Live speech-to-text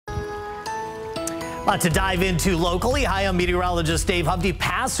To dive into locally. Hi, I'm meteorologist Dave Hovde.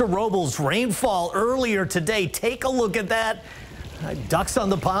 Paso Robles rainfall earlier today. Take a look at that. Ducks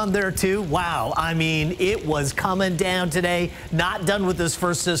on the pond there too. Wow. I mean, it was coming down today. Not done with this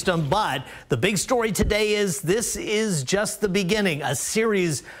first system, but the big story today is this is just the beginning. A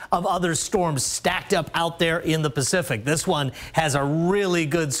series of other storms stacked up out there in the Pacific. This one has a really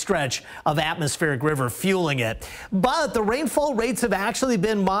good stretch of atmospheric river fueling it. But the rainfall rates have actually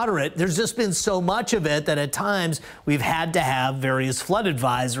been moderate. There's just been so much of it that at times we've had to have various flood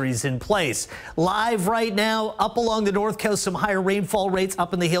advisories in place. Live right now up along the north coast, some higher rainfall rates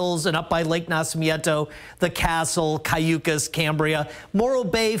up in the hills and up by Lake Nacimiento, the Castle, Cayucas, Cambria. Morro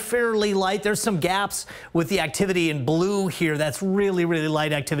Bay fairly light. There's some gaps with the activity in blue here. That's really, really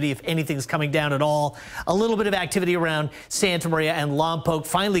light activity if anything's coming down at all. A little bit of activity around Santa Maria and Lompoc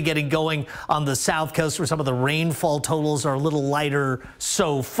finally getting going on the south coast where some of the rainfall totals are a little lighter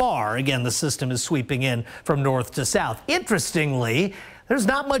so far. Again, the system is sweeping in from north to south. Interestingly, there's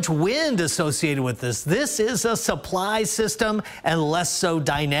not much wind associated with this. This is a supply system and less so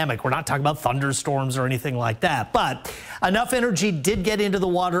dynamic. We're not talking about thunderstorms or anything like that, but enough energy did get into the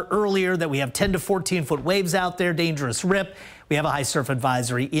water earlier that we have 10 to 14 foot waves out there, dangerous rip. We have a high surf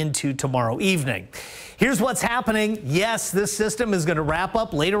advisory into tomorrow evening. Here's what's happening. Yes, this system is going to wrap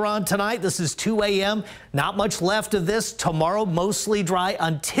up later on tonight. This is 2 a.m. Not much left of this. Tomorrow, mostly dry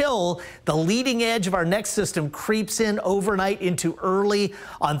until the leading edge of our next system creeps in overnight into early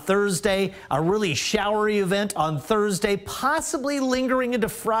on Thursday. A really showery event on Thursday, possibly lingering into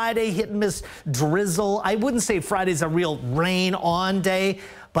Friday, hit and miss drizzle. I wouldn't say Friday's a real rain on day,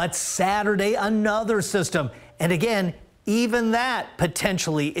 but Saturday, another system. And again, even that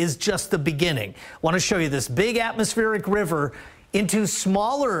potentially is just the beginning. I want to show you this big atmospheric river into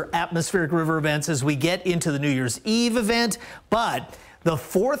smaller atmospheric river events as we get into the New Year's Eve event, but the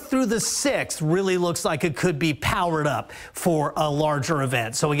 4th through the 6th really looks like it could be powered up for a larger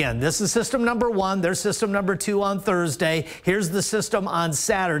event. So again, this is system number 1. There's system number 2 on Thursday. Here's the system on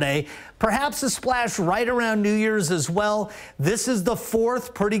Saturday. Perhaps a splash right around New Year's as well. This is the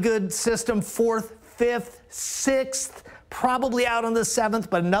 4th, pretty good system, 4th, 5th, 6th. Probably out on the 7th,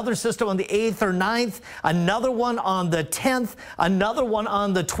 but another system on the 8th or 9th, another one on the 10th, another one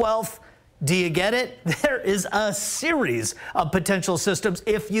on the 12th. Do you get it? There is a series of potential systems.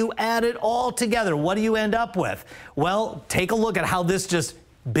 If you add it all together, what do you end up with? Well, take a look at how this just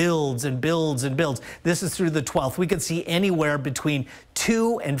builds and builds and builds. This is through the 12th. We could see anywhere between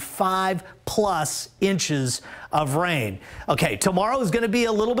 2 and 5+ inches of rain. Okay, tomorrow is going to be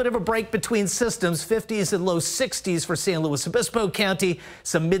a little bit of a break between systems. 50s and low 60s for San Luis Obispo County,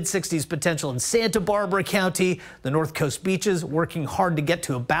 some mid-60s potential in Santa Barbara County. The North Coast beaches working hard to get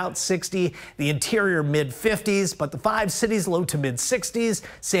to about 60. The interior mid-50s, but the 5 cities low to mid-60s.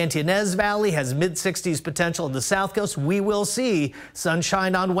 Santa Ynez Valley has mid-60s potential in the South Coast. We will see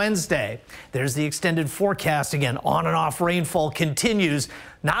sunshine on Wednesday. There's the extended forecast. Again, on and off rainfall continues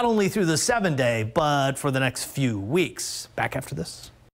not only through the 7-day, but for the next few weeks. Back after this.